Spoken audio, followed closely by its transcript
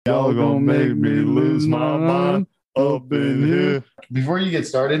Y'all gonna make me lose my mind up in here. Before you get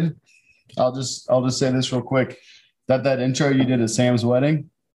started, I'll just say this real quick. That intro you did at Sam's wedding.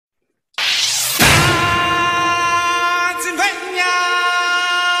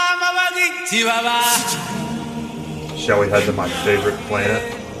 Shall we head to my favorite planet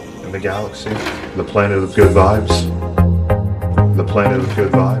in the galaxy? The planet of good vibes. The planet of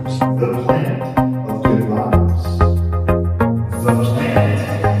good vibes. The planet of good vibes. The planet of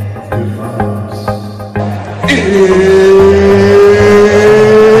good vibes. It's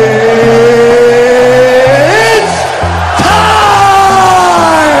time!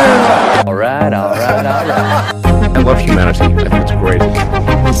 All right. I love humanity. I think it's great.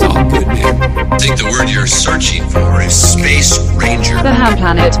 It's all good, man. I think the word you're searching for is Space Ranger. The Ham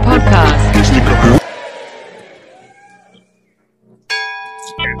Planet Podcast.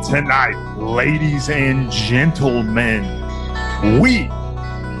 And tonight, ladies and gentlemen, we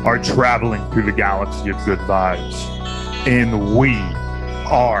are traveling through the galaxy of good vibes. And we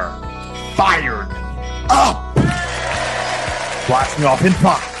are fired up. Blasting off in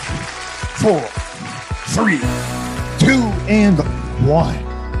 5, 4, 3, 2, and 1.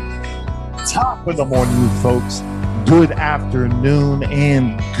 Top of the morning, folks. Good afternoon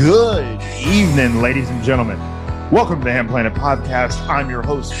and good evening, ladies and gentlemen. Welcome to the Ham Planet Podcast. I'm your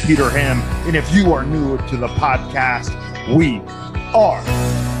host, Peter Ham. And if you are new to the podcast, we are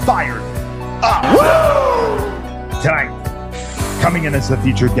fired up. Woo! Tonight, coming in as a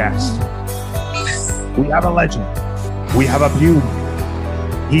featured guest, we have a legend. We have a beauty.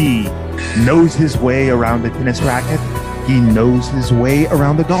 He knows his way around the tennis racket. He knows his way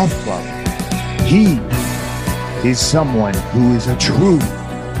around the golf club. He is someone who is a true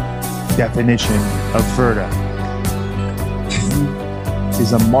definition of Ferda. He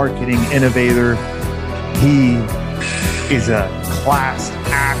is a marketing innovator. He is a class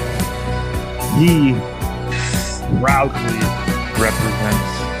act. He proudly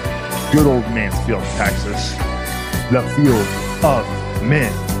represents good old Mansfield, Texas, the field of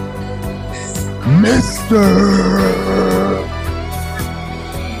men. Mr.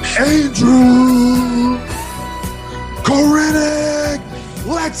 Andrew Korenik.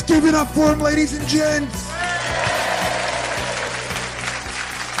 Let's give it up for him, ladies and gents.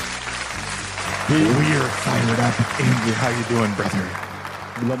 We are fired up. Andrew, how you doing, brother?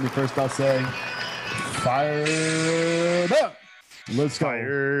 Let me first I'll say, fired up. Let's go.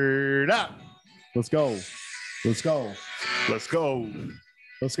 Fired up. Let's go. Let's go. Let's go.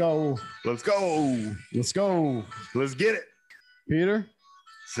 Let's go. Let's go. Let's go. Let's get it. Peter.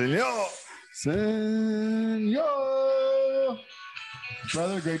 Senor. Senor.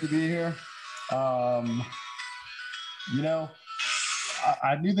 Brother, great to be here.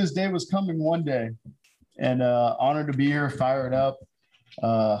 I knew this day was coming one day, and honored to be here, fired up.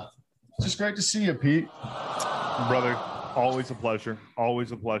 Just great to see you, Pete. Brother, always a pleasure.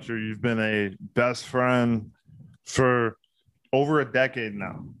 Always a pleasure. You've been a best friend for over a decade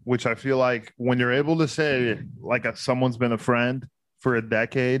now, which I feel like when you're able to say like someone's been a friend for a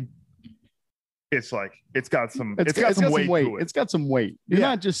decade, it's like it's got some weight to it. It's got some weight. You're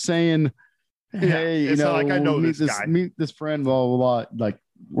not just saying, hey, it's not like I know this guy. Meet this friend, blah blah blah. Like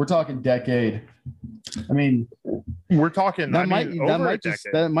we're talking decade. I mean, we're talking that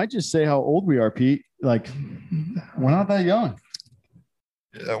might just say how old we are, Pete. Like we're not that young.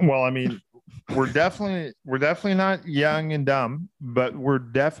 Well, I mean, we're definitely not young and dumb, but we're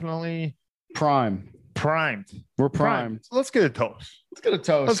definitely primed. We're primed. Let's get a toast. Let's get a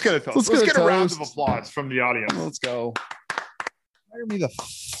toast. Let's get a round of applause from the audience. Let's go. Fire me the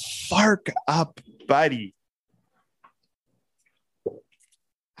fark up, buddy.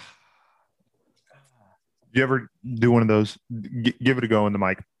 You ever do one of those? Give it a go in the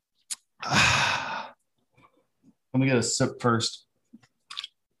mic. Let me get a sip first.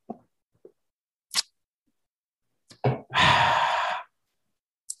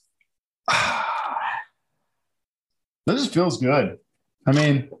 That just feels good. I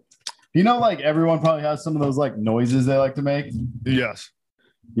mean, like everyone probably has some of those like noises they like to make. Yes.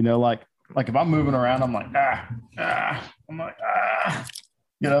 Like if I'm moving around, I'm like, I'm like,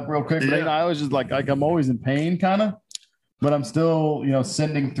 get up real quick. But I always just like I'm always in pain kind of, but I'm still,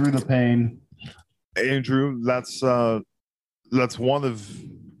 sending through the pain. Andrew, that's one of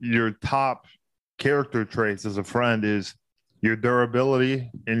your top character traits as a friend is your durability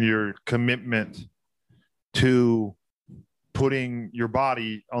and your commitment to putting your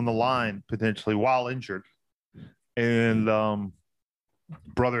body on the line potentially while injured. And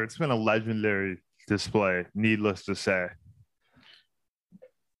brother, it's been a legendary display, needless to say.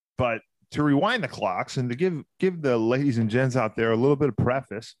 But to rewind the clocks and to give the ladies and gents out there a little bit of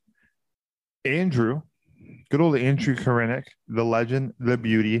preface, Andrew, good old Andrew Karinik, the legend, the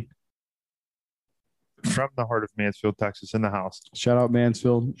beauty, from the heart of Mansfield, Texas, in the house. Shout out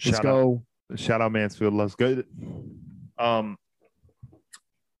Mansfield. Let's go. Shout out Mansfield. Let's go.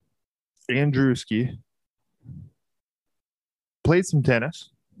 Andrewski played some tennis.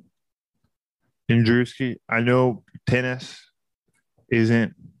 Andrewski, I know tennis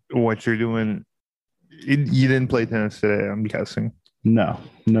isn't what you're doing. You didn't play tennis today, I'm guessing. No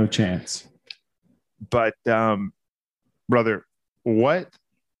chance. But, brother, what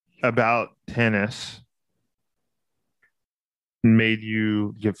about tennis made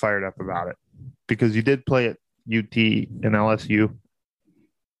you get fired up about it? Because you did play at UT and LSU,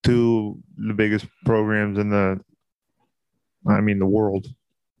 two the biggest programs in the world.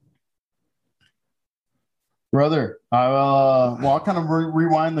 Brother, I'll kind of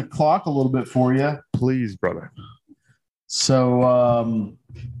rewind the clock a little bit for you. Please, brother. So,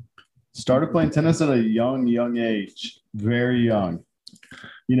 started playing tennis at a young age, very young.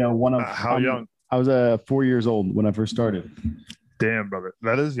 You know, how young? I was 4 years old when I first started. Damn, brother,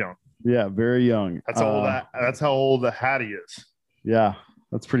 that is young. Yeah, very young. That's how old the Hattie is. Yeah,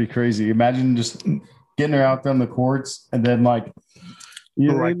 that's pretty crazy. Imagine just getting her out there on the courts and then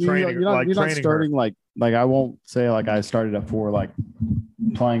you're not starting her. Like I won't say like I started at 4, like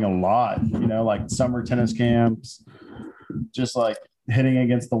playing a lot, like summer tennis camps, just like hitting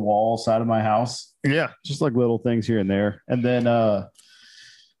against the wall side of my house. Yeah. Just like little things here and there. And then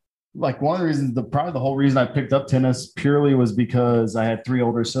like one of the reasons, probably the whole reason I picked up tennis purely was because I had 3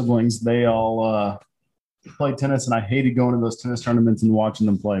 older siblings. They all played tennis and I hated going to those tennis tournaments and watching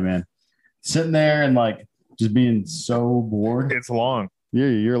them play, man. Sitting there and like just being so bored. It's long.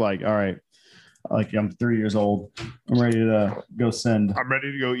 You're like, all right. Like I'm 3 years old. I'm ready to go send. I'm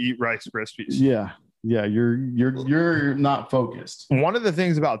ready to go eat Rice Krispies. Yeah. Yeah. You're not focused. One of the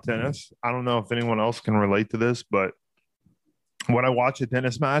things about tennis, I don't know if anyone else can relate to this, but when I watch a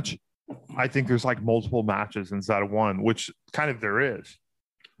tennis match, I think there's like multiple matches inside of one, which kind of there is.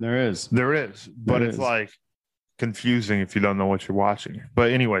 But it's like confusing if you don't know what you're watching.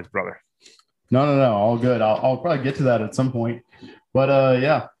 But anyways, brother. No. All good. I'll probably get to that at some point. But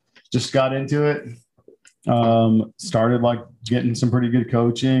yeah. Just got into it. Started like getting some pretty good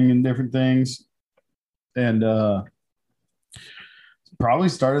coaching and different things. And probably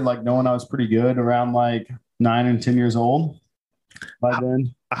started like knowing I was pretty good around like 9 and 10 years old by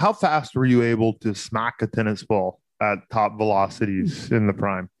then. How fast were you able to smack a tennis ball at top velocities in the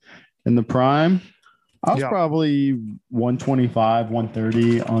prime? In the prime, I was probably 125,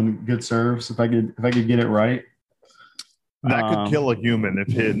 130 on good serves if I could get it right. That could kill a human if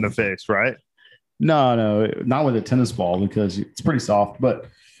hit in the face, right? No, not with a tennis ball because it's pretty soft. But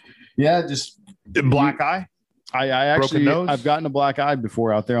yeah, just black eye. I actually I've gotten a black eye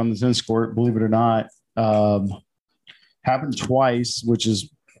before out there on the tennis court. Believe it or not, happened twice, which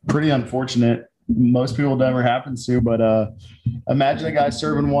is pretty unfortunate. Most people never happens to. But imagine a guy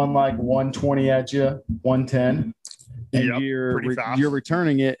serving one like 120 at you, 110, and you're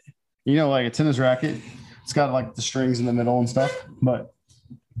returning it. Like a tennis racket. It's got like the strings in the middle and stuff, but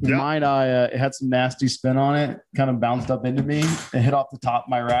mine, it had some nasty spin on it, kind of bounced up into me and hit off the top of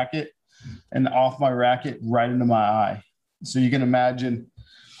my racket and off my racket right into my eye. So you can imagine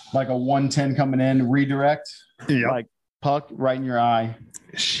like a 110 coming in, redirect, like puck right in your eye.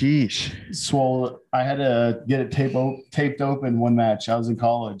 Sheesh. Swole. I had to get it taped open one match. I was in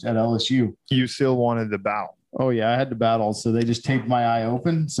college at LSU. You still wanted to battle? Oh yeah, I had to battle. So they just taped my eye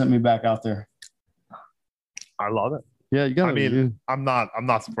open, sent me back out there. I love it. Yeah, you got. I mean, I'm not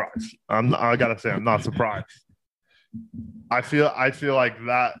surprised. I gotta say, I'm not surprised. I feel like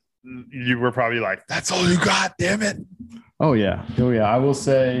that you were probably like, that's all you got, damn it. Oh yeah. I will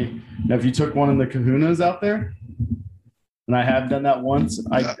say, now if you took one of the Kahunas out there, and I have done that once,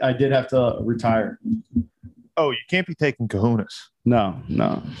 I did have to retire. Oh, you can't be taking Kahunas. No.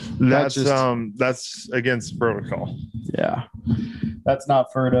 That's against protocol. Yeah, that's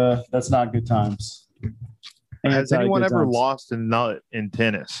not FERDA. That's not good times. Has anyone ever lost a nut in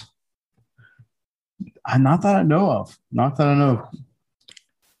tennis? Not that I know of.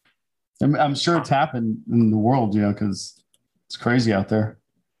 I'm sure it's happened in the world, because it's crazy out there.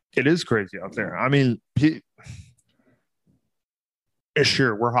 It is crazy out there. I mean,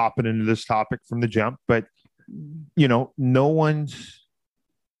 sure, we're hopping into this topic from the jump, but, no one's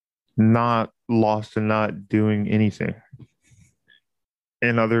not lost a nut doing anything.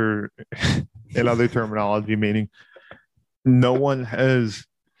 In other terminology, meaning no one has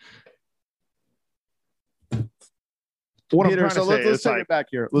what I'm Peter, trying to say let's is take like, it back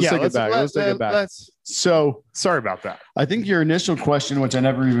here. Let's take it back. Let's take it back. So Sorry about that. I think your initial question, which I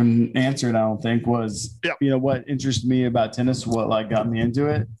never even answered, I don't think, was, Yep. what interested me about tennis, what like got me into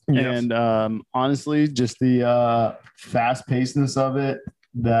it. Yes. And honestly, just the fast pacedness of it,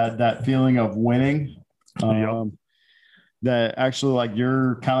 that feeling of winning, that actually like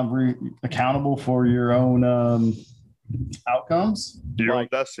you're kind of accountable for your own outcomes. Your own Like,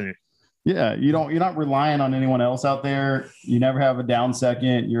 destiny. yeah, you're not relying on anyone else out there. You never have a down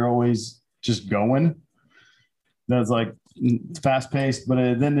second. You're always just going. That's like fast paced, but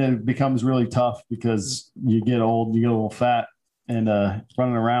then it becomes really tough because you get old, you get a little fat, and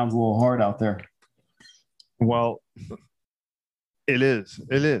running around's a little hard out there. Well, it is.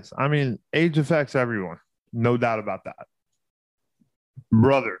 It is. I mean, age affects everyone. No doubt about that.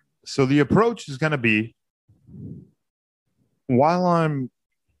 Brother, so the approach is going to be, while I'm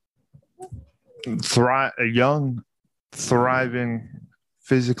a young, thriving,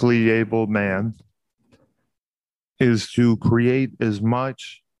 physically able man, is to create as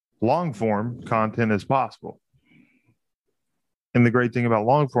much long form content as possible. And the great thing about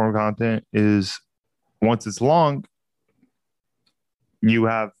long form content is once it's long, you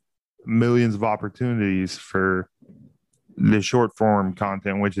have millions of opportunities for the short form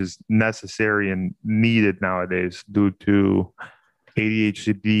content, which is necessary and needed nowadays due to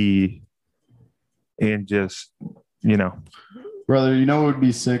ADHD and just, Brother, what would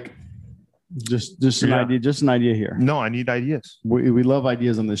be sick? Just an idea. Just an idea here. No, I need ideas. We love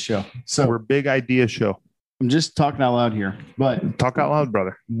ideas on this show. So We're a big idea show. I'm just talking out loud here. But Talk out loud,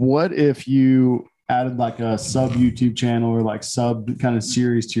 brother. what if you added like a sub YouTube channel or like sub kind of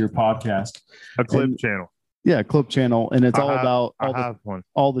series to your podcast? A clip And- channel. Yeah, clip channel, and it's all about I have one.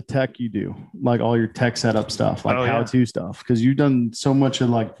 all the tech you do, like all your tech setup stuff, like Oh, yeah. how-to stuff, because you've done so much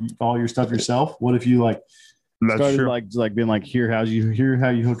of like all your stuff yourself. What if you like That's started true. like being like, here how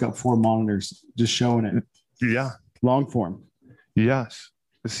you hook up 4 monitors, just showing it Yeah. long form. Yes.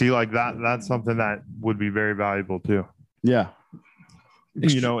 See, like that's something that would be very valuable too. Yeah, In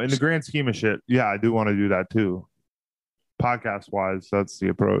the grand scheme of shit, yeah, I do want to do that too. Podcast wise, that's the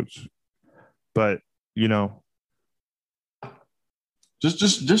approach. But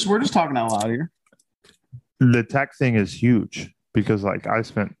just we're just talking out loud here. the tech thing is huge because like I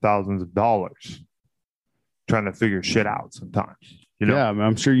spent thousands of dollars trying to figure shit out sometimes. Yeah, I mean,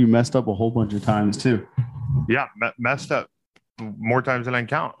 I'm sure you messed up a whole bunch of times too. Yeah, messed up more times than I can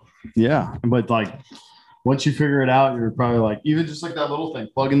count. Yeah, but like once you figure it out, you're probably like, even just like that little thing,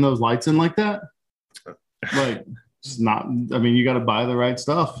 plugging those lights in like that. Like it's not, I mean, you got to buy the right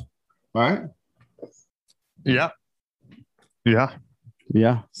stuff. All right. Yeah. Yeah.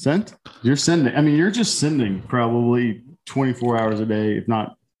 Yeah. You're sending. I mean, you're just sending probably 24 hours a day, if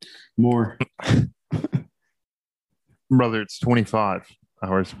not more. Brother, it's 25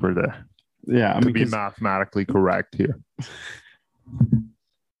 hours per day. Yeah. I To mean, be 'cause- mathematically correct here.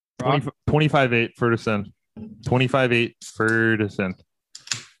 25.8 for the send. 25.8 for the send.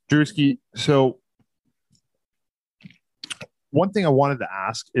 Drewski, so one thing I wanted to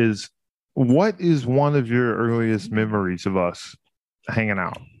ask is, what is one of your earliest memories of us hanging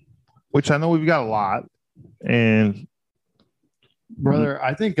out? Which I know we've got a lot. And brother,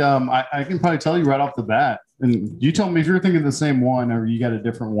 I think I can probably tell you right off the bat. And you tell me if you're thinking the same one or you got a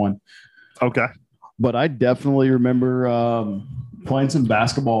different one. okay. But I definitely remember playing some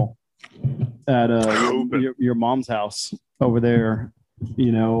basketball at your mom's house over there,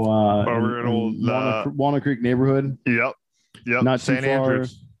 Over in old, Walnut Creek neighborhood. Yep. Not too St. far.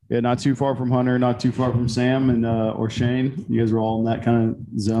 Andrews. Yeah, not too far from Hunter, not too far from Sam and or Shane. You guys were all in that kind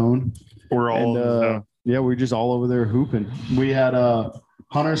of zone. We're all And yeah, we were just all over there hooping. We had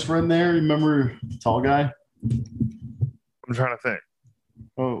Hunter's friend there. Remember tall guy? I'm trying to think.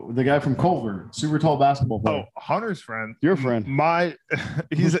 Oh, the guy from Culver, super tall basketball player. Oh, Hunter's friend. Your friend.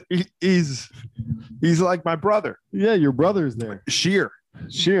 He's like my brother. Yeah, your brother's there. Sheer.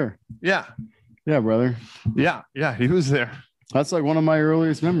 Sure. Yeah. Yeah, brother. Yeah. Yeah. He was there. That's like one of my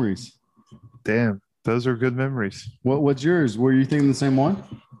earliest memories. Damn. Those are good memories. What's yours? Were you thinking the same one?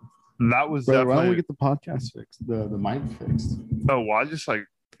 That was Brother, why don't we definitely. get the podcast fixed, the mic fixed? Oh, well, I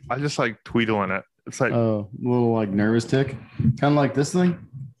just like tweedling it. It's like, Oh, a little like nervous tick, kind of like this thing.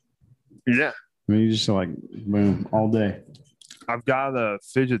 yeah. I mean, you just like boom all day. I've got a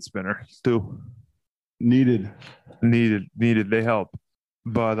fidget spinner too. Needed. Needed. They help.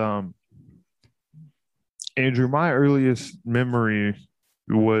 But Andrew, my earliest memory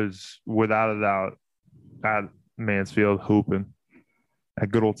was without a doubt at Mansfield hooping at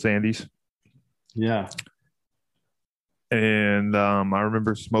good old Sandy's. Yeah. And I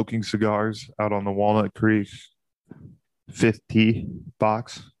remember smoking cigars out on the Walnut Creek fifth tee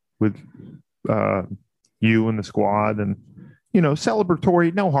box with you and the squad, and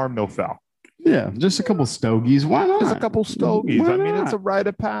celebratory, no harm, no foul. Yeah, just a couple stogies. Why not? Just a couple stogies. Why I mean, not? it's a rite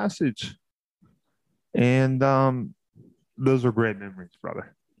of passage, and those are great memories,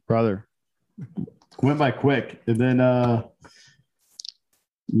 brother. Went by quick, and then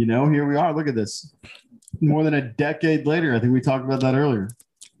here we are. Look at this. More than a decade later. I think we talked about that earlier.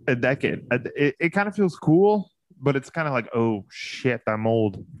 A decade. It kind of feels cool, but it's kind of like, oh shit, I'm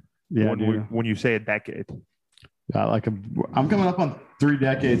old. Yeah, when you say a decade. I'm coming up on 3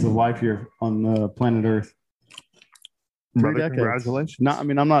 decades of life here on planet Earth. 3 Brother, decades. congratulations.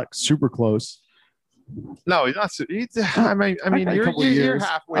 I'm not super close. No, he's not. I mean, you're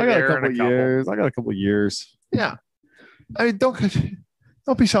halfway there. I got a couple years. Yeah. I mean,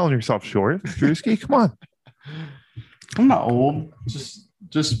 don't be selling yourself short, Drewski. Come on. I'm not old.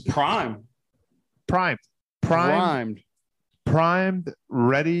 Just primed,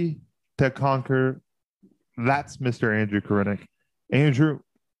 ready to conquer. That's Mr. Andrew Korinek. Andrew,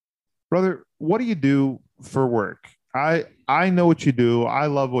 brother, what do you do for work? I know what you do. I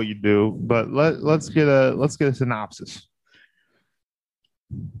love what you do, but let's get a synopsis.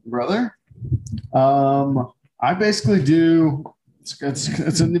 Brother, I basically do.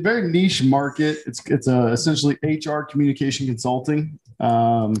 It's a very niche market. It's essentially HR communication consulting.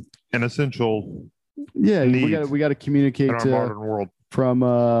 An essential. Yeah, we got to communicate in our modern world from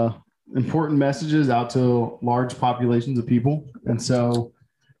important messages out to large populations of people, and so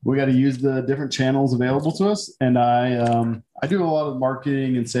we got to use the different channels available to us. And I do a lot of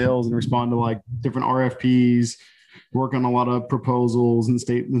marketing and sales and respond to like different RFPs, work on a lot of proposals and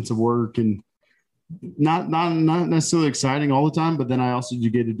statements of work, and not necessarily exciting all the time, but then I also do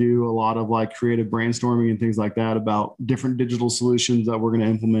get to do a lot of like creative brainstorming and things like that about different digital solutions that we're going to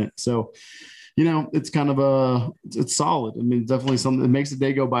implement. So, it's kind of it's solid. I mean, definitely something that makes the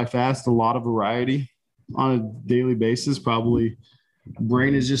day go by fast. A lot of variety on a daily basis. Probably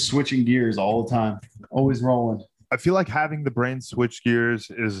brain is just switching gears all the time, always rolling. I feel like having the brain switch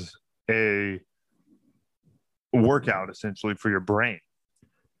gears is a workout essentially for your brain.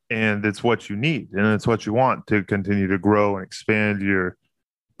 And it's what you need, and it's what you want to continue to grow and expand your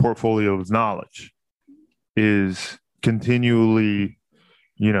portfolio of knowledge, is continually,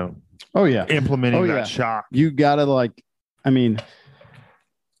 implementing that shock. You gotta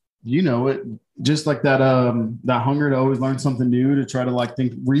it just like that that hunger to always learn something new, to try to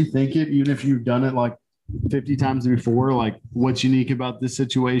rethink it, even if you've done it like 50 times before, like what's unique about this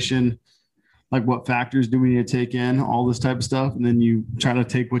situation. Like what factors do we need to take in, all this type of stuff. And then you try to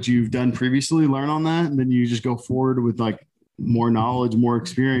take what you've done previously, learn on that. And then you just go forward with like more knowledge, more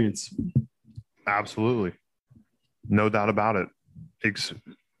experience. Absolutely. No doubt about it.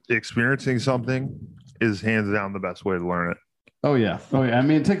 Experiencing something is hands down the best way to learn it. Oh yeah. I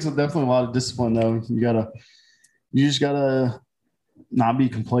mean, it takes definitely a lot of discipline though. You just gotta not be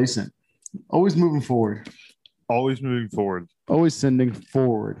complacent. Always moving forward. Always moving forward. Always sending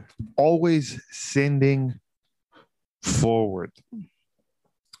forward. Always sending forward.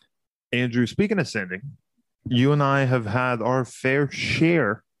 Andrew, speaking of sending, you and I have had our fair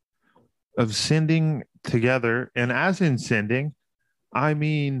share of sending together. And as in sending, I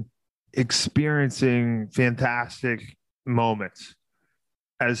mean experiencing fantastic moments.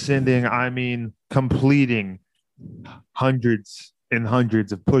 As sending, I mean completing hundreds and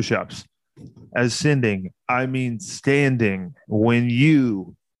hundreds of push-ups. As sending, I mean standing when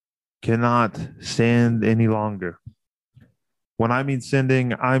you cannot stand any longer. When I mean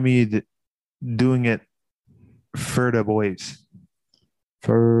sending, I mean doing it for the boys.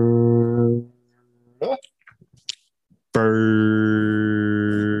 For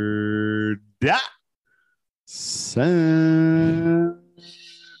that. Send.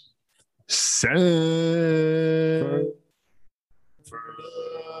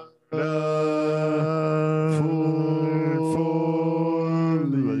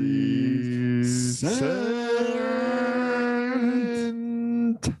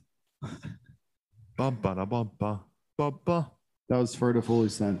 That was Ferda fully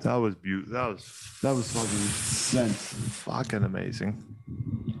sent. That was beautiful. That was fucking sent. Fucking amazing.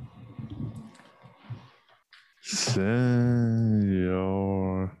 Senor.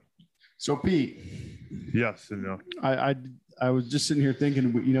 So Pete. Yes, senor. I was just sitting here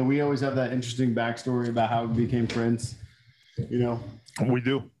thinking, we always have that interesting backstory about how we became friends. We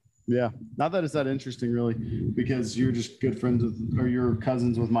do. Yeah. Not that it's that interesting, really, because you're just good friends with, or you're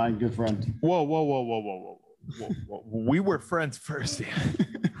cousins with my good friend. Whoa. We were friends first.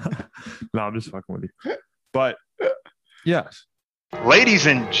 No, I'm just fucking with you. But yes. Ladies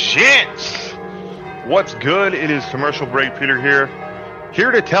and gents, What's good? It is Commercial Break Peter here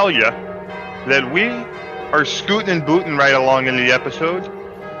to tell you that we are scooting and booting right along in the episode.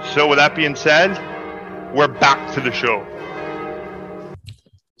 So with that being said, we're back to the show.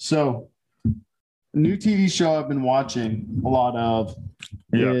 So, a new TV show I've been watching a lot of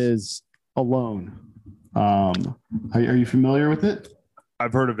is Alone. Are you familiar with it?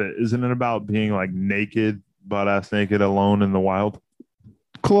 I've heard of it. Isn't it about being like naked, butt-ass naked, alone in the wild?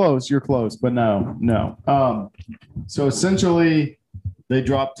 Close. You're close, but no. So essentially, they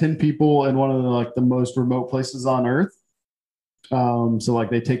dropped 10 people in one of the most remote places on Earth. So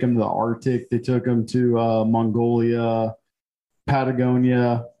like they take them to the Arctic, they took them to Mongolia,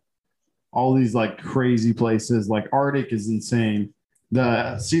 Patagonia, all these like crazy places. Like Arctic is insane.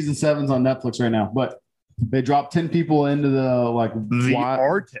 The season 7's on Netflix right now, but they dropped 10 people into the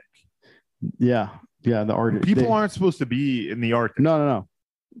Arctic. Yeah, the Arctic. People aren't supposed to be in the Arctic.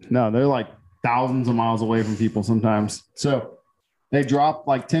 No, they're like thousands of miles away from people sometimes. So they drop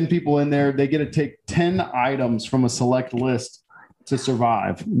like 10 people in there. They get to take 10 items from a select list to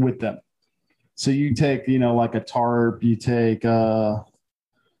survive with them. So you take, like a tarp, you take a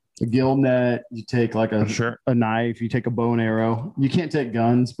gill net, you take like a knife, you take a bow and arrow. You can't take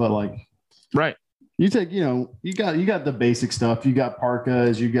guns, but like, right. You take, you got the basic stuff. You got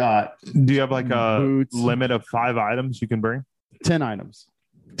parkas, you got. Do you have like a boots. Limit of 5 items you can bring? 10 items.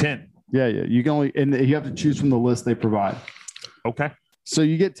 10. Yeah. You can only, and you have to choose from the list they provide. Okay. So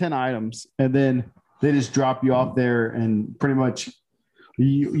you get 10 items and then they just drop you off there and pretty much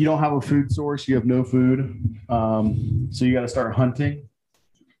you don't have a food source. You have no food. So you got to start hunting.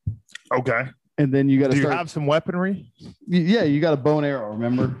 Okay. And then you got to Do you have some weaponry? Yeah. You got a bow and arrow,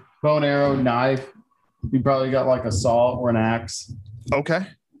 remember? Bow and arrow, knife. You probably got like a saw or an axe. Okay.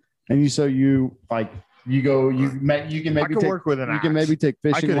 And you can maybe work with an axe. You can maybe take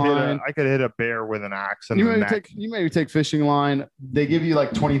fishing line. I could hit a bear with an axe. And you maybe take fishing line. They give you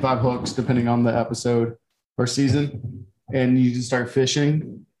like 25 hooks depending on the episode or season, and you just start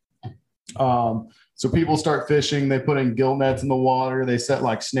fishing. So people start fishing. They put in gill nets in the water. They set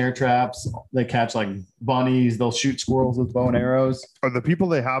like snare traps. They catch like bunnies. They'll shoot squirrels with bow and arrows. Are the people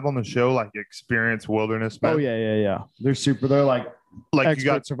they have on the show like experienced wilderness men? Oh yeah. They're like expert you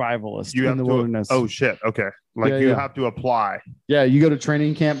got survivalists you in the wilderness. Oh shit. Okay. Like you have to apply. Yeah, you go to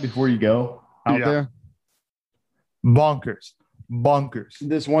training camp before you go out there. Bonkers.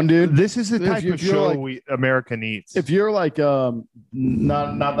 This one dude. This is the type of show America needs. If you're like, not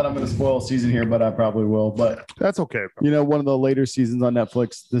that I'm going to spoil a season here, but I probably will. But that's okay. One of the later seasons on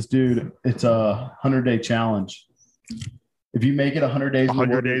Netflix, this dude, it's a 100-day challenge. If you make it 100 days,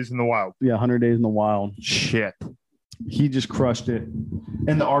 100 days in the wild. Yeah, 100 days in the wild. Shit. He just crushed it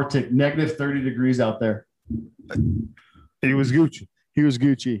in the Arctic, negative 30 degrees out there. He was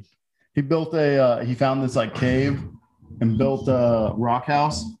Gucci. He built he found this like cave and built a rock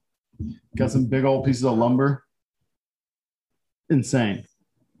house. Got some big old pieces of lumber. Insane.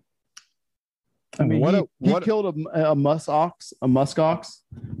 I mean, he killed a musk ox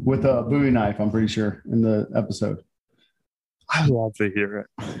with a Bowie knife, I'm pretty sure, in the episode. I love to hear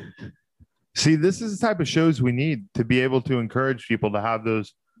it. See, this is the type of shows we need to be able to encourage people to have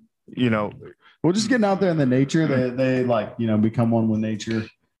those, Well, just getting out there in the nature, they like, become one with nature.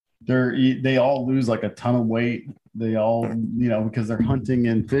 They all lose like a ton of weight. They all, because they're hunting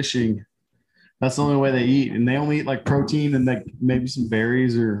and fishing. That's the only way they eat. And they only eat like protein and like maybe some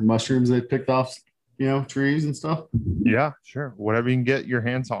berries or mushrooms they picked off, trees and stuff. Yeah, sure. Whatever you can get your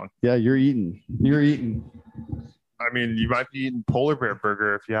hands on. Yeah, you're eating. I mean, you might be eating polar bear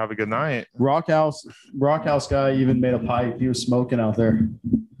burger if you have a good night. Rockhouse guy even made a pipe. He was smoking out there.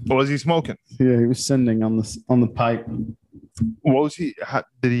 What was he smoking? Yeah, he was sending on the pipe. What was he?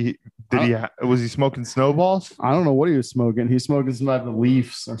 Was he smoking snowballs? I don't know what he was smoking. He was smoking some type of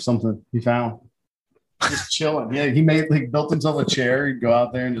leaves or something he found. Just chilling. Yeah, he built himself a chair. He'd go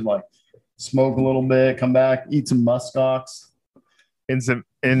out there and just like smoke a little bit, come back, eat some muskox in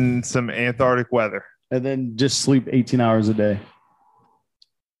some Antarctic weather, and then just sleep 18 hours a day.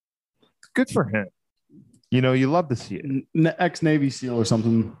 Good for him. You love to see it. Ex-Navy SEAL or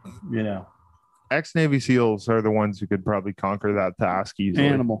something. Ex-Navy SEALs are the ones who could probably conquer that task easily.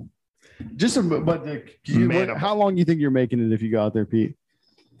 Animal. How long do you think you're making it if you go out there, Pete?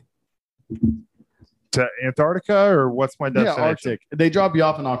 To Antarctica, or what's my destination? Yeah, Arctic. They drop you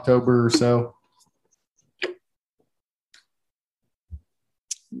off in October or so.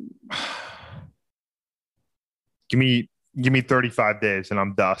 Give me 35 days and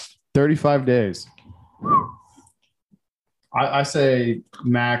I'm dust. 35 days. I say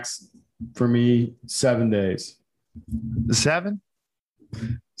max for me 7 days. 7?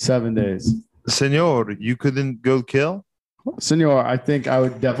 7 days. Senor, you couldn't go kill? Senor, I think I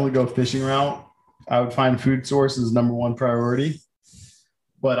would definitely go fishing route. I would find food sources number one priority.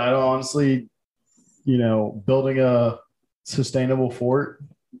 But I don't honestly, building a sustainable fort,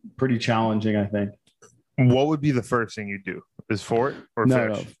 pretty challenging, I think. What would be the first thing you do? Is fort or fish?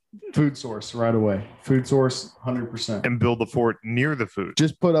 No, food source right away. Food source, 100%. And build the fort near the food.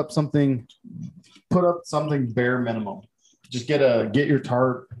 Just put up something bare minimum. Just get your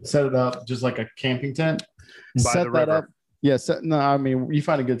tarp, set it up just like a camping tent. By set the that river. up. Yeah, you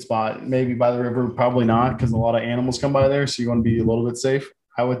find a good spot. Maybe by the river, probably not, because a lot of animals come by there. So you want to be a little bit safe,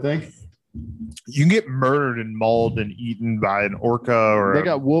 I would think. You can get murdered and mauled and eaten by an orca or They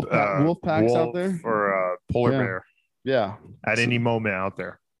got wolf packs out there. Or a polar Yeah. bear Yeah. at any moment out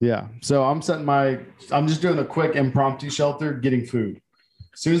there. Yeah. So I'm just doing a quick impromptu shelter, getting food.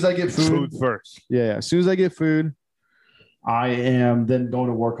 As soon as I get food, first. yeah. As soon as I get food, I am then going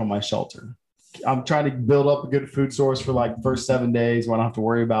to work on my shelter. I'm trying to build up a good food source for like first 7 days when I don't have to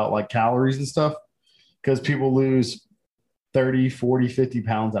worry about like calories and stuff, because people lose 30, 40, 50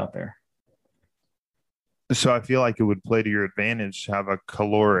 pounds out there. So I feel like it would play to your advantage to have a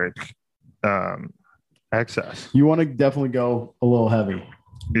caloric excess. You want to definitely go a little heavy.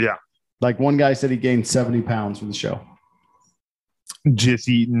 Yeah. Like one guy said he gained 70 pounds for the show. Just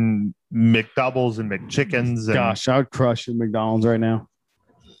eating McDoubles and McChickens. And, Gosh, I would crush at McDonald's right now.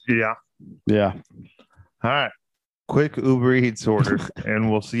 Yeah. Yeah. All right. Quick Uber Eats order, and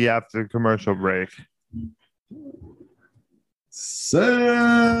we'll see you after the commercial break.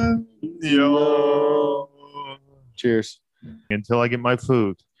 Yo. Cheers. Until I get my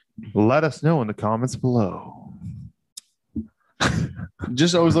food, let us know in the comments below.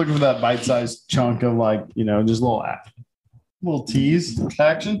 Just always looking for that bite-sized chunk of like, just little tease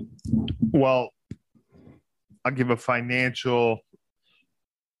action. Well, I'll give a financial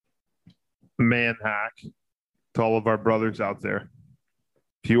man hack to all of our brothers out there.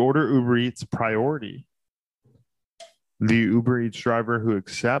 If you order Uber Eats priority, the Uber Eats driver who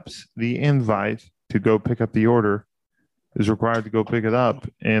accepts the invite to go pick up the order is required to go pick it up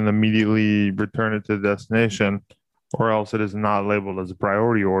and immediately return it to the destination, or else it is not labeled as a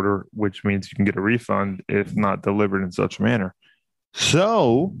priority order, which means you can get a refund if not delivered in such a manner.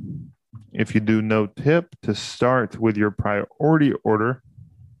 So if you do no tip to start with your priority order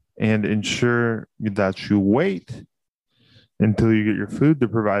and ensure that you wait until you get your food to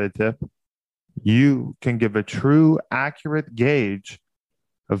provide a tip, you can give a true, accurate gauge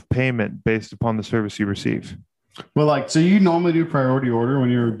of payment based upon the service you receive. Well, so you normally do priority order when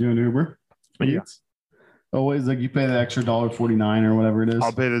you're doing Uber? Yeah. Always like you pay the extra $1.49 or whatever it is.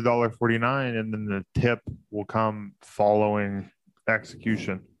 I'll pay the $1.49 and then the tip will come following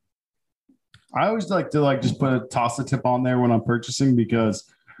execution. I always like to just toss the tip on there when I'm purchasing, because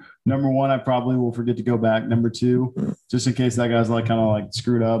number one, I probably will forget to go back. Number two, just in case that guy's kind of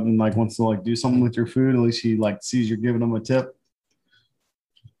screwed up and wants to do something with your food, at least he sees you're giving him a tip.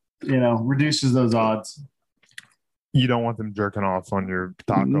 Reduces those odds. You don't want them jerking off on your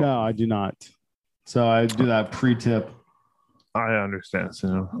taco. No, I do not. So I do that pre-tip. I understand.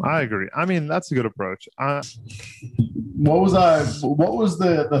 So I agree. I mean, that's a good approach. What was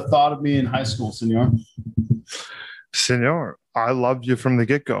the thought of me in high school, Senor? Senor, I loved you from the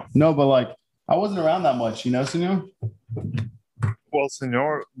get-go. No, but I wasn't around that much, Senor? Well,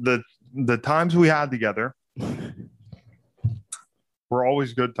 Senor, the times we had together were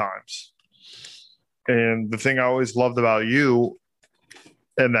always good times. And the thing I always loved about you,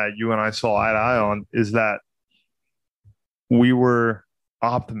 and that you and I saw eye to eye on, is that we were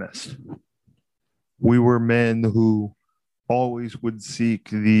optimists. We were men who always would seek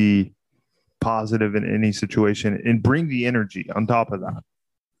the positive in any situation and bring the energy on top of that.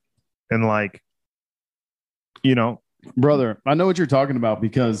 And brother, I know what you're talking about,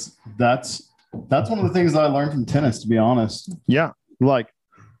 because that's one of the things that I learned from tennis, to be honest. Yeah.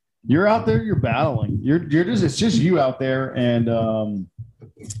 You're out there, you're battling. It's just you out there. And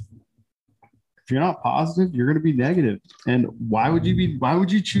if you're not positive, you're going to be negative. And why would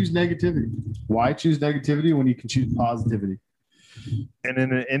you choose negativity? Why choose negativity when you can choose positivity? And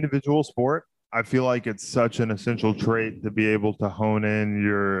in an individual sport, I feel like it's such an essential trait to be able to hone in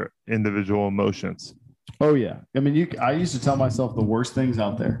your individual emotions. Oh yeah. I mean, I used to tell myself the worst things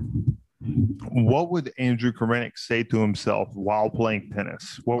out there. What would Andrew Karanik say to himself while playing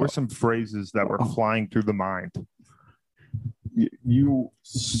tennis? What were some phrases that were flying through the mind? You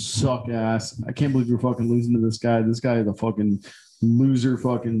suck ass. I can't believe you're fucking losing to this guy. This guy is a fucking loser,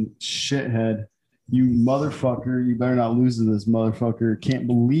 fucking shithead. You motherfucker. You better not lose to this motherfucker. Can't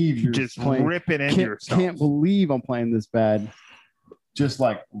believe you're just playing. ripping into yourself. Can't believe I'm playing this bad. just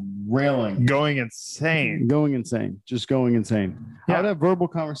like railing, Going insane. just going insane. I would have verbal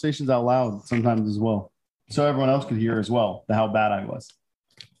conversations out loud sometimes as well, so everyone else could hear as well how bad I was.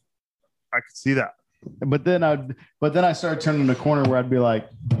 I could see that. But then I started turning the corner where I'd be like,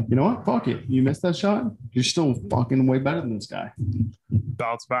 you know what? Fuck it. You missed that shot. You're still fucking way better than this guy.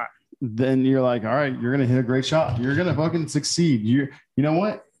 Bounce back. Then you're like, all right, you're gonna hit a great shot. You're gonna fucking succeed. You know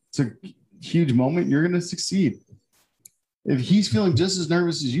what? It's a huge moment. You're gonna succeed. If he's feeling just as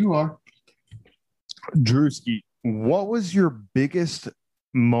nervous as you are. Drewski, what was your biggest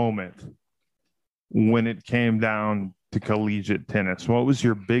moment when it came down to collegiate tennis? What was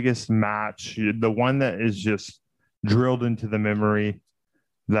your biggest match? The one that is just drilled into the memory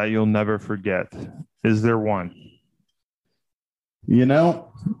that you'll never forget. Is there one? You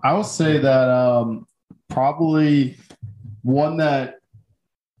know, I will say that probably one that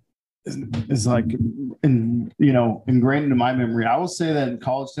is like, ingrained into my memory. I will say that in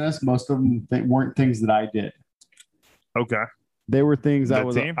college tennis, most of them weren't things that I did. Okay. They were things I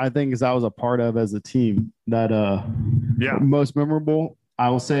was a part of as a team that most memorable. I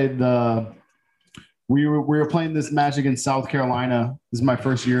will say we were playing this match against South Carolina. This is my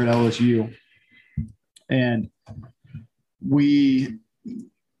first year at LSU. And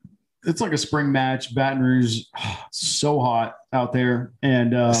it's like a spring match, Baton Rouge, so hot out there,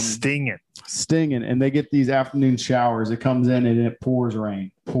 and stinging, and they get these afternoon showers. It comes in and it pours,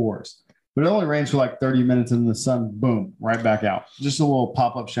 but it only rains for like 30 minutes, and the sun, boom, right back out. Just a little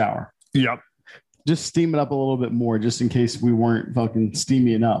pop-up shower. Yep. Just steam it up a little bit more, just in case we weren't fucking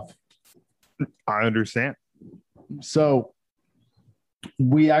steamy enough. I understand. So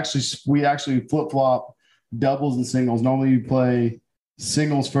we actually flip-flop doubles and singles. Normally you play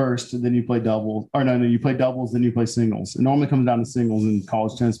singles first, and then you play doubles. Or no, you play doubles, then you play singles. It normally comes down to singles in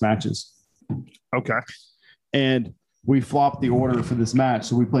college tennis matches. Okay. And we flopped the order for this match.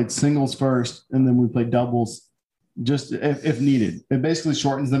 So we played singles first, and then we played doubles just if needed. It basically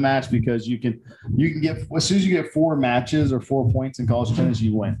shortens the match because you can get, as soon as you get 4 matches or 4 points in college tennis,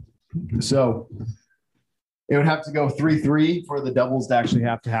 you win. So it would have to go 3-3 for the doubles to actually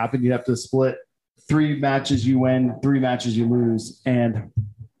have to happen. You'd have to split 3 matches you win, 3 matches you lose. And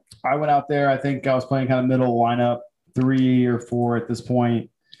I went out there. I think I was playing kind of middle lineup, 3 or 4 at this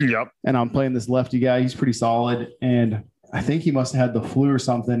point. Yep. And I'm playing this lefty guy. He's pretty solid. And I think he must have had the flu or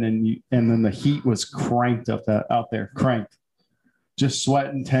something. And then the heat was cranked out there, just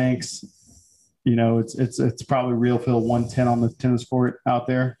sweating tanks. You know, it's probably real feel 110 on the tennis court out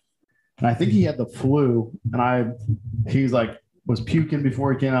there. And I think he had the flu. And he was puking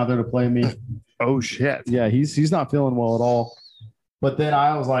before he came out there to play me. Oh shit. Yeah, he's not feeling well at all. But then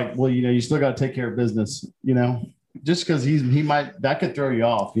I was like, well, you still got to take care of business, just because that could throw you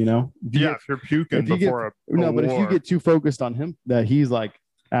off, If you're puking before but if you get too focused on him that he's like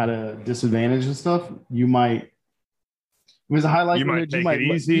at a disadvantage and stuff, you might. It was a high likelihood you might take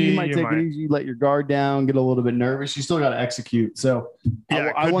it easy, let your guard down, get a little bit nervous. You still got to execute. So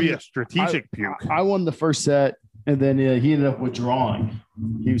it could be a strategic puke. I won the first set. And then he ended up withdrawing.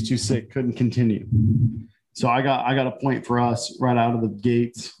 He was too sick, couldn't continue. So I got a point for us right out of the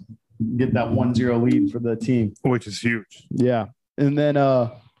gates, get that 1-0 lead for the team, which is huge. Yeah, and then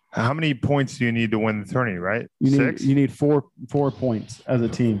how many points do you need to win the tourney? Right, 6. You need 4 points as a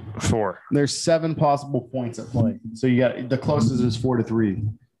team. 4. There's 7 possible points at play. So you got the closest is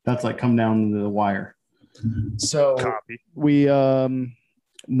 4-3. That's like come down to the wire. So we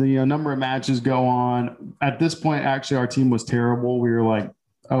the number of matches go on. At this point, actually, our team was terrible. We were like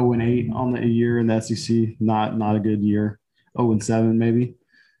 0-8 on the year in the SEC. Not a good year. 0-7 maybe.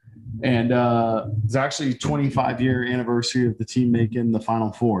 And it's actually 25-year anniversary of the team making the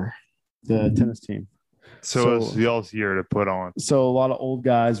Final Four, the tennis team. So it's y'all's year to put on. So a lot of old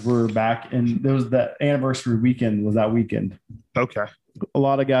guys were back, and there was that anniversary weekend was that weekend. Okay. A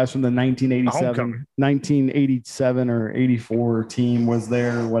lot of guys from the 1987 or 84 team was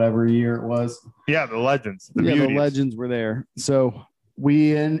there, whatever year it was. Yeah, the legends. The legends were there. So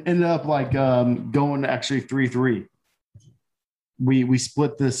we ended up going actually 3-3. We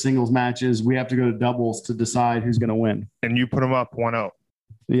split the singles matches. We have to go to doubles to decide who's going to win. And you put them up 1-0.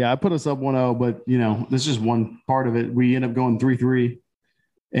 Yeah, I put us up 1-0, but this is just one part of it. We end up going 3-3.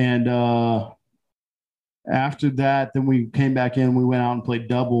 And after that, then we came back in. We went out and played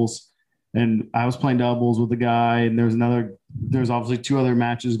doubles, and I was playing doubles with a guy, and there's obviously 2 other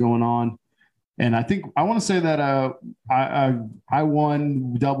matches going on. And I think I want to say that I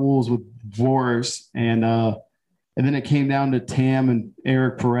won doubles with Boris, and then it came down to Tam and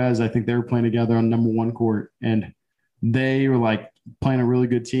Eric Perez. I think they were playing together on number 1 court, and they were like playing a really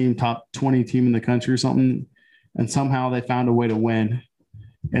good team, top 20 team in the country or something. and somehow they found a way to win.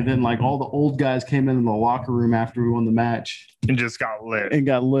 And then like all the old guys came into the locker room after we won the match And just got lit.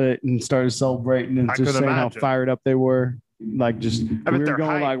 and started celebrating and I just could saying how imagine. fired up they were. Like just bet we were they're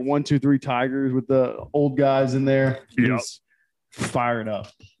going hyped. like 1, 2, 3 Tigers with the old guys in there. Yep. Just fired up.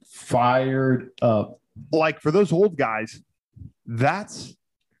 Fired up. Like for those old guys, that's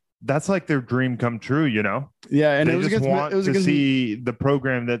like their dream come true, you know? Yeah, and They it was just against want it was to against see the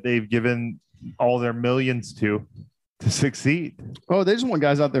program that they've given all their millions to succeed. Oh, they just want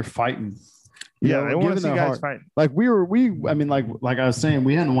guys out there fighting. You Yeah, know, they want to giving see their guys heart. fighting. Like I mean, like I was saying,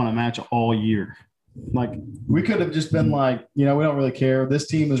 we hadn't won a match all year. Like we could have just been like, we don't really care. This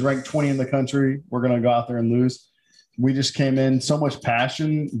team is ranked 20 in the country. We're gonna go out there and lose. We just came in so much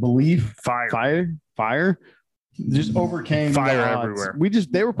passion, belief, fire, just overcame Fire the odds. everywhere.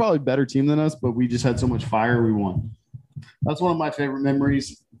 They were probably a better team than us, but we just had so much fire. We won. That's one of my favorite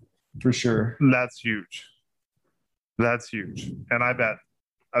memories, for sure. That's huge. That's huge. And I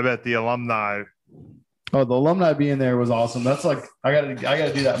bet the alumni. Oh, the alumni being there was awesome. That's like I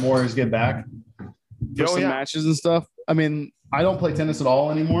gotta do that more as get back for some matches and stuff. I mean, I don't play tennis at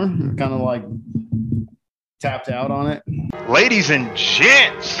all anymore. Kind of like tapped out on it. Ladies and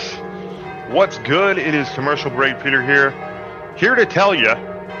gents, what's good? It is Commercial Break Peter here to tell you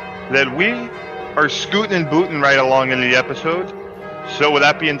that we are scooting and booting right along into the episode. So with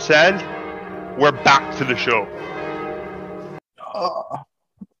that being said, we're back to the show.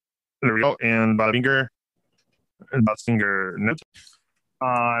 There we go. And Butterfinger.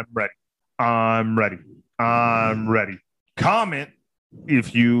 I'm ready. Comment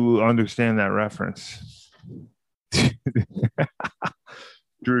if you understand that reference.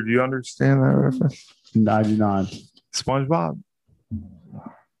 Drew, do you understand that reference? 99. SpongeBob.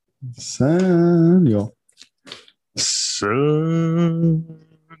 Senor.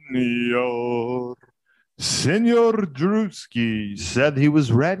 Senor Drewski said he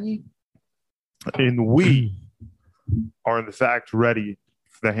was ready, and we are in fact ready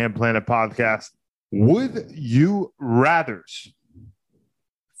for the Ham Planet podcast. Would you rather's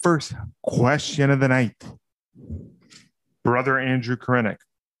first question of the night, Brother Andrew Krennic?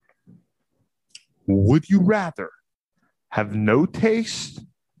 Would you rather have no taste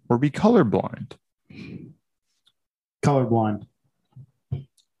or be colorblind? Colorblind.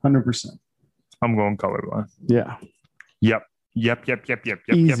 100%. I'm going colorblind. Yeah. Yep.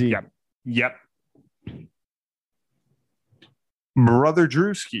 Easy. Yep. Brother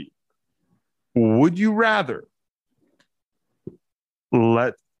Drewski, would you rather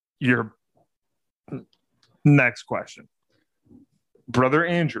let your next question, Brother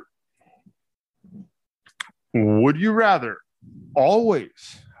Andrew, would you rather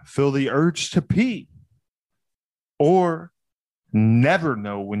always feel the urge to pee or never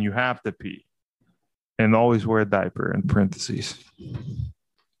know when you have to pee and always wear a diaper in parentheses?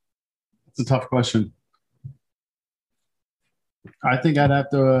 It's a tough question. I think I'd have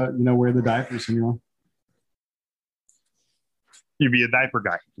to, wear the diapers, You'd be a diaper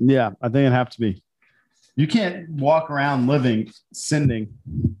guy. Yeah, I think it'd have to be. You can't walk around sending,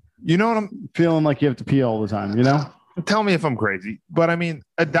 You know what I'm feeling like you have to pee all the time, Tell me if I'm crazy, but I mean,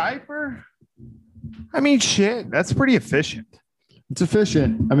 a diaper, shit, that's pretty efficient. It's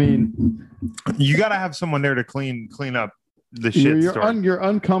efficient. I mean, You got to have someone there to clean up the shit. you're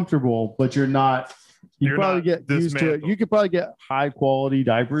uncomfortable, but you're not. You're probably not get used to it. dismantled. You could probably get high quality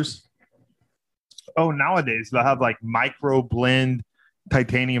diapers. Oh, nowadays they'll have like micro blend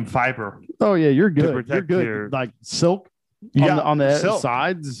titanium fiber. Oh yeah, you're good. You're protect good. your- Like silk Yeah, on the silk.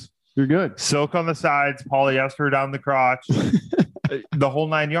 sides. You're good. Silk on the sides, polyester down the crotch, the whole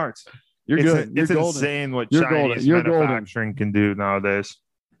 9 yards. You're good. It's You're golden. insane what You're Chinese golden. You're golden. manufacturing can do nowadays.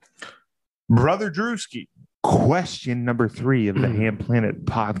 Brother Drewski, question number 3 of the Ham Planet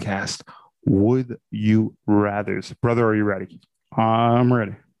podcast. Would you rather? Brother, are you ready? I'm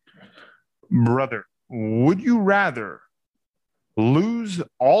ready. Brother, would you rather lose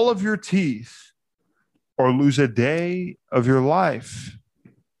all of your teeth or lose a day of your life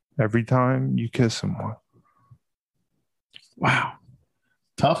every time you kiss someone? Wow.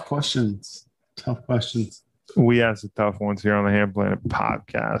 Tough questions. We ask the tough ones here on the Ham Planet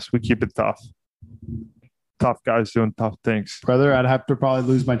podcast. We keep it tough. Tough guys doing tough things. Brother, I'd have to probably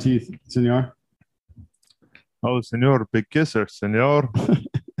lose my teeth, senor. Oh, senor, big kisser, senor.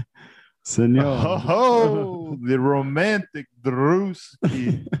 Senor. Oh, the romantic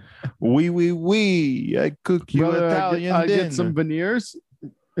Drewski. Oui. I cook you Brother, Italian I dinner. get some veneers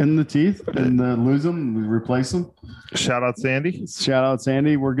in the teeth and lose them, replace them. Shout out Sandy. Shout out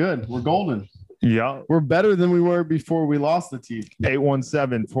Sandy. We're good. We're golden. Yeah. We're better than we were before we lost the teeth.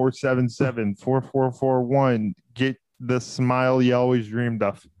 817-477-4441. Get the smile you always dreamed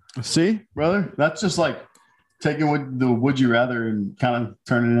of. See, brother, that's just like taking would you rather and kind of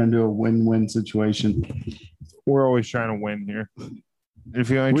turning it into a win-win situation. We're always trying to win here. If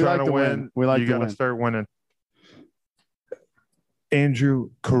you ain't We trying like to to win, win. We like you to got to win. start winning.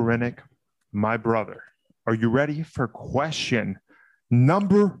 Andrew Korenick, my brother, are you ready for question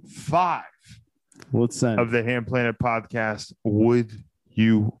number 5 Let's send. of the Ham Planet podcast? Would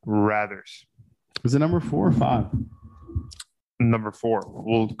you rathers? Is it number 4 or 5? Number 4.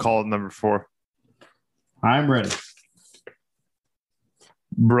 We'll call it number 4. I'm ready.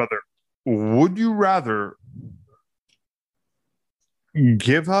 Brother, would you rather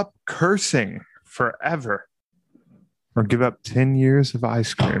give up cursing forever or give up 10 years of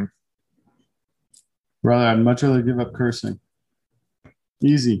ice cream? Brother, I'd much rather give up cursing.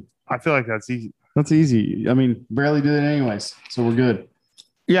 Easy. I feel like that's easy. That's easy. I mean, barely do it anyways. So we're good.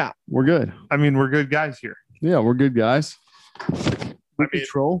 Yeah. We're good. I mean, we're good guys here. Yeah, we're good guys. I mean,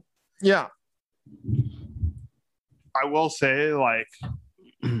 Control. yeah. I will say, like,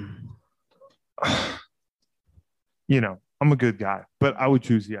 you know, I'm a good guy, but I would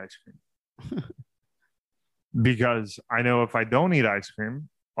choose the ice cream. Because I know if I don't eat ice cream,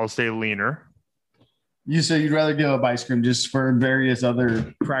 I'll stay leaner. You said you'd rather give up ice cream just for various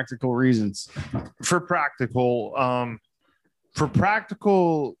other practical reasons. For practical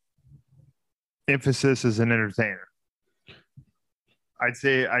emphasis as an entertainer. I'd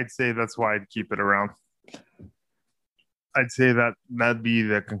say that's why I'd keep it around. I'd say that'd be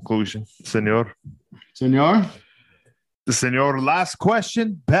the conclusion, senor. Senor? Senor, last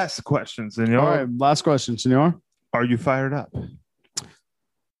question, best question, senor. All right, last question, senor. Are you fired up?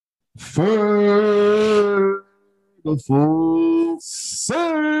 For the full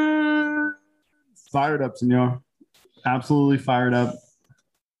send. Fired up, senor. Absolutely fired up.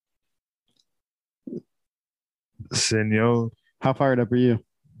 Senor. How fired up are you?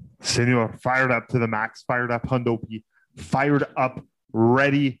 Senor, fired up to the max, fired up Hundo P, fired up,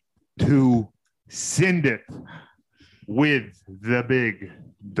 ready to send it with the big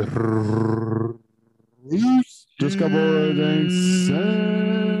Just couple of things.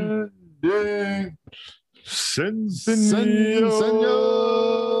 Send, Senor.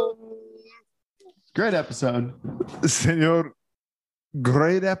 Great episode. Senor,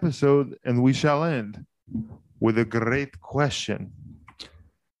 great episode, and we shall end with a great question.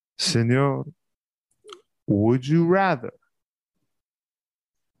 Senor, would you rather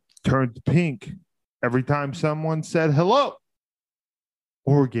turn pink every time someone said hello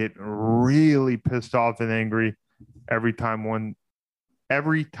or get really pissed off and angry every time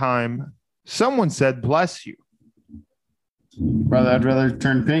someone said bless you? Brother, I'd rather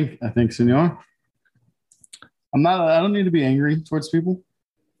turn pink, I think, senor. I don't need to be angry towards people.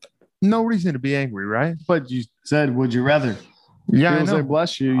 No reason to be angry, right? But you said, would you rather? Yeah, I People say know.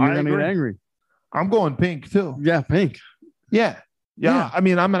 bless you, I you're going to agree. get angry. I'm going pink too. Yeah, pink. Yeah. I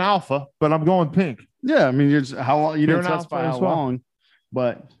mean, I'm an alpha, but I'm going pink. Yeah, I mean, you're just, how long? You You're didn't an specify alpha how as well. long,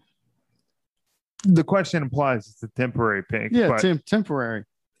 but The question implies it's a temporary pink. yeah, but temporary.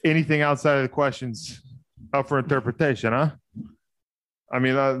 anything outside of the question's up for interpretation, huh? I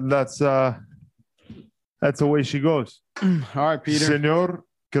mean, that's the way she goes. All right, Peter. Senor,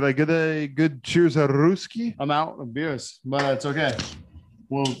 could I get a good cheers of Ruski? I'm out of beers, but it's okay.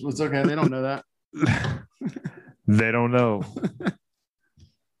 Well, it's okay. They don't know that. They don't know.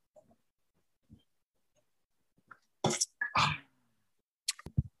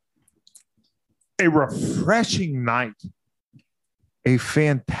 A refreshing night, a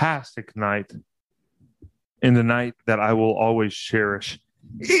fantastic night, and the night that I will always cherish.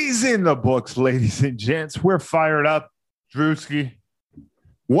 He's in the books, ladies and gents. We're fired up. Drewski,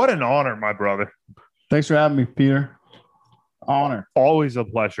 what an honor, my brother. Thanks for having me, Peter. Honor. Always a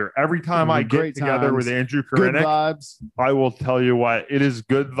pleasure. Every time I get Great together times. with Andrew Good Korenick, vibes. I will tell you what, it is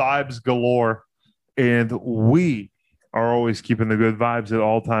good vibes galore. And we are always keeping the good vibes at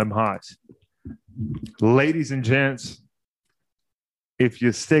all-time highs. Ladies and gents, if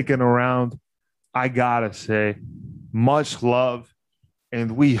you're sticking around, I gotta say, much love.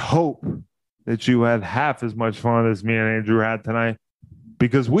 And we hope that you had half as much fun as me and Andrew had tonight,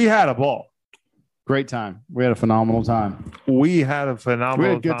 because we had a ball. Great time. We had a phenomenal time. We had a phenomenal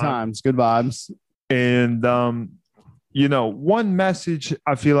We had good times, good vibes. And, one message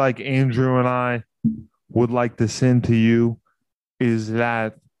I feel like Andrew and I would like to send to you is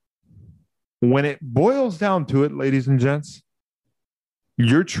that when it boils down to it, ladies and gents,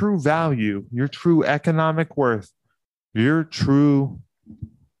 your true value, your true economic worth, your true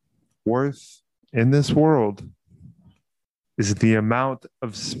worth in this world is the amount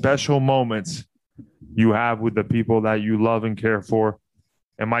of special moments you have with the people that you love and care for.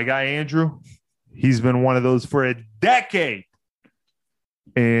 And my guy, Andrew, he's been one of those for a decade.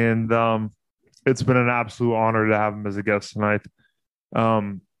 And it's been an absolute honor to have him as a guest tonight.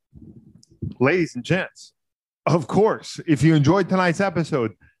 Ladies and gents, of course, if you enjoyed tonight's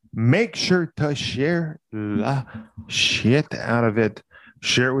episode, make sure to share the shit out of it.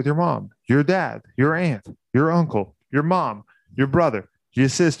 Share it with your mom, your dad, your aunt, your uncle, your mom, your brother, your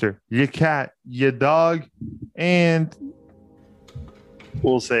sister, your cat, your dog, and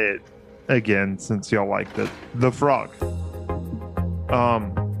we'll say it again since y'all liked it, the frog.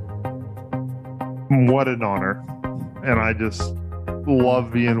 What an honor. And I just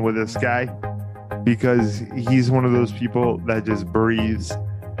love being with this guy because he's one of those people that just breathes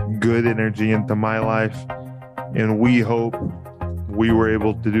good energy into my life. And we hope we were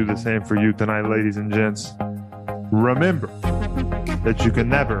able to do the same for you tonight, ladies and gents. Remember that you can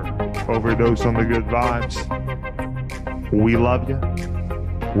never overdose on the good vibes. We love you.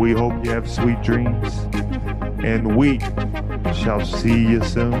 We hope you have sweet dreams. And we shall see you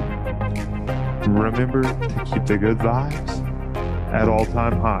soon. Remember to keep the good vibes at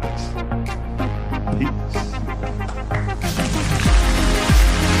all-time highs. Peace.